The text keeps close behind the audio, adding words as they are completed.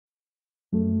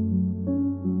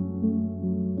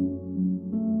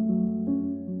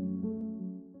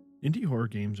Indie horror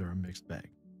games are a mixed bag,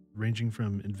 ranging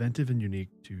from inventive and unique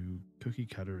to cookie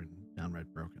cutter and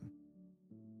downright broken.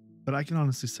 But I can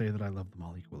honestly say that I love them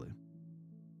all equally.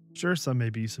 Sure, some may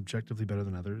be subjectively better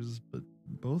than others, but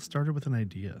both started with an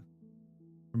idea,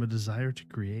 from a desire to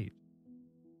create.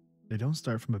 They don't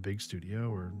start from a big studio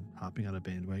or hopping on a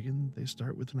bandwagon, they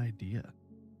start with an idea.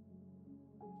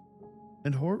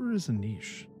 And horror is a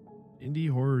niche, indie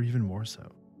horror even more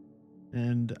so.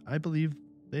 And I believe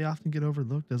they often get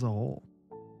overlooked as a whole.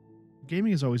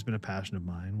 Gaming has always been a passion of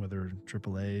mine, whether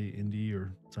AAA, indie,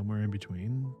 or somewhere in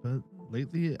between, but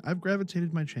lately I've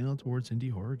gravitated my channel towards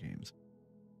indie horror games,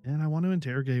 and I want to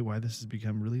interrogate why this has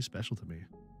become really special to me.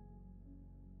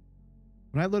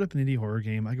 When I load up an indie horror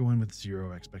game, I go in with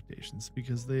zero expectations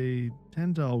because they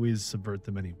tend to always subvert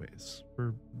them anyways,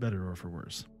 for better or for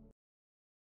worse.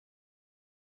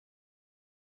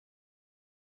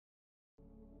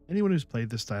 Anyone who's played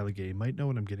this style of game might know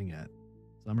what I'm getting at.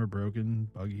 Some are broken,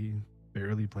 buggy,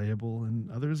 barely playable,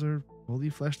 and others are fully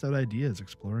fleshed out ideas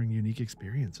exploring unique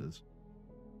experiences.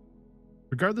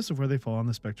 Regardless of where they fall on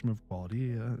the spectrum of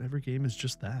quality, every game is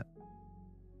just that,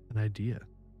 an idea.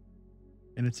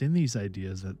 And it's in these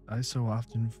ideas that I so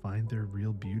often find their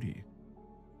real beauty.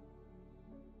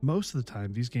 Most of the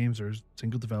time, these games are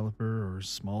single developer or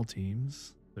small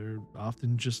teams. They're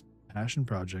often just passion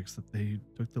projects that they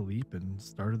took the leap and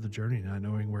started the journey not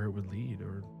knowing where it would lead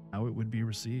or how it would be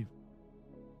received.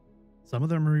 Some of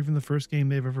them are even the first game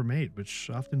they've ever made, which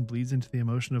often bleeds into the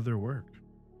emotion of their work.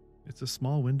 It's a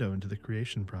small window into the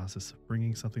creation process of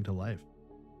bringing something to life.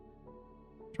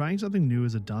 Trying something new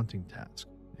is a daunting task.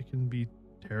 It can be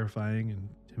terrifying,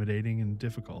 intimidating, and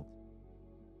difficult.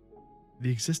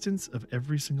 The existence of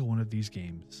every single one of these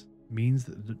games means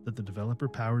that the developer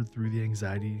powered through the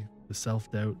anxiety, the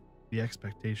self-doubt, the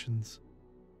expectations,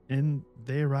 and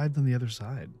they arrived on the other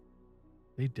side.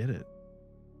 They did it.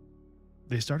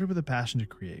 They started with a passion to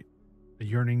create, a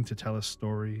yearning to tell a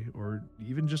story, or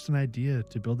even just an idea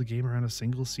to build a game around a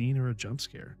single scene or a jump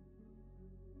scare.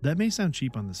 That may sound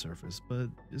cheap on the surface, but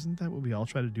isn't that what we all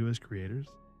try to do as creators?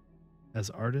 As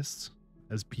artists,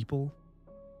 as people,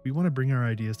 we want to bring our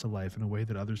ideas to life in a way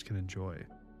that others can enjoy,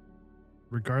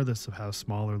 regardless of how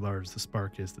small or large the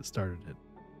spark is that started it.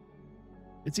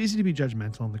 It's easy to be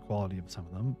judgmental on the quality of some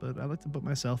of them, but I like to put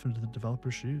myself into the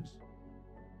developer's shoes,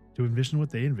 to envision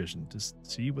what they envisioned, to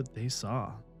see what they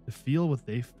saw, to feel what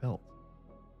they felt.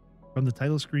 From the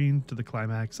title screen to the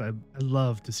climax, I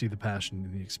love to see the passion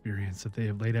and the experience that they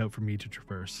have laid out for me to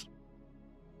traverse.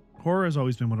 Horror has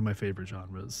always been one of my favorite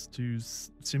genres, to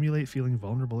simulate feeling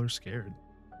vulnerable or scared.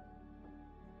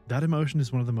 That emotion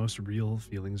is one of the most real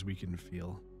feelings we can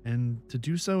feel, and to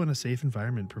do so in a safe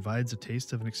environment provides a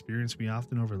taste of an experience we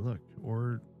often overlook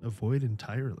or avoid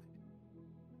entirely.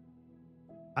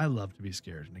 I love to be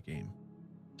scared in a game,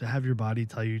 to have your body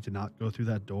tell you to not go through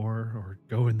that door or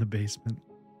go in the basement,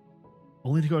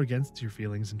 only to go against your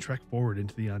feelings and trek forward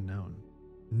into the unknown,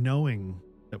 knowing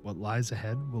that what lies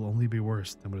ahead will only be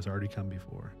worse than what has already come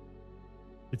before.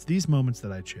 It's these moments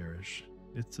that I cherish.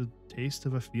 It's a taste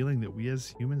of a feeling that we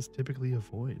as humans typically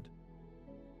avoid.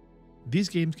 These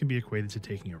games can be equated to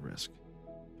taking a risk,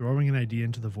 throwing an idea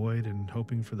into the void and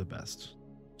hoping for the best.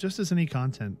 Just as any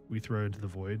content we throw into the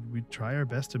void, we try our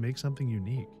best to make something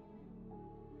unique.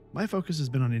 My focus has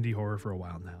been on indie horror for a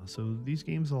while now, so these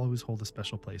games will always hold a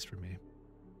special place for me.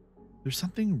 There's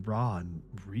something raw and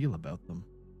real about them.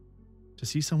 To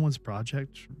see someone's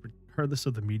project, regardless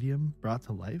of the medium, brought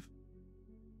to life.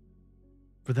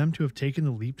 For them to have taken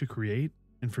the leap to create,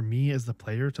 and for me as the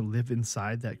player to live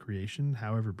inside that creation,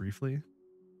 however briefly.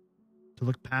 To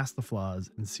look past the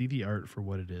flaws and see the art for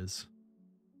what it is,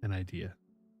 an idea.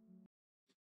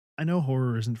 I know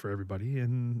horror isn't for everybody,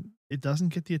 and it doesn't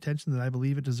get the attention that I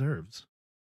believe it deserves.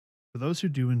 For those who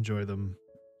do enjoy them,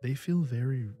 they feel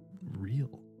very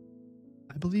real.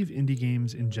 I believe indie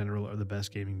games in general are the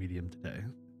best gaming medium today,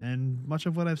 and much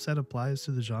of what I've said applies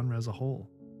to the genre as a whole.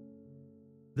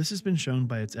 This has been shown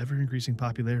by its ever-increasing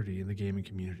popularity in the gaming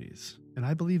communities, and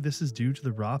I believe this is due to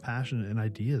the raw passion and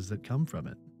ideas that come from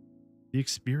it, the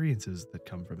experiences that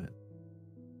come from it,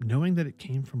 knowing that it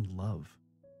came from love,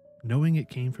 knowing it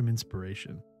came from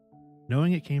inspiration,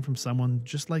 knowing it came from someone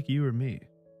just like you or me,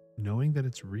 knowing that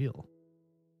it's real.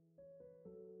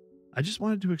 I just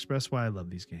wanted to express why I love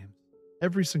these games.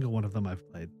 Every single one of them I've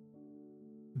played.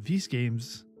 These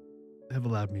games have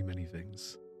allowed me many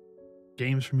things.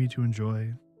 Games for me to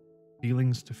enjoy,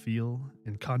 feelings to feel,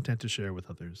 and content to share with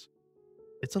others.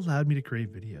 It's allowed me to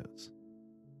create videos.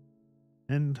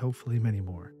 And hopefully many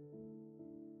more.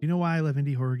 You know why I love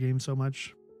indie horror games so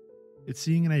much? It's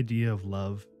seeing an idea of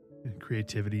love and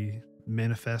creativity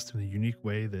manifest in a unique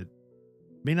way that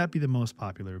May not be the most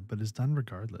popular, but is done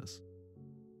regardless.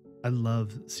 I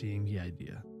love seeing the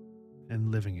idea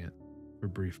and living it for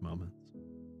brief moments.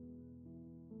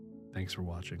 Thanks for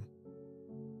watching.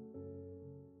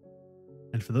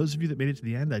 And for those of you that made it to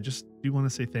the end, I just do want to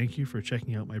say thank you for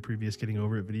checking out my previous Getting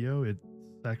Over It video. It's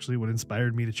actually what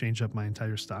inspired me to change up my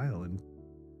entire style and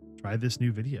try this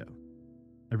new video.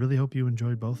 I really hope you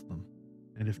enjoyed both of them.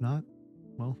 And if not,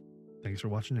 well, thanks for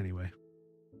watching anyway.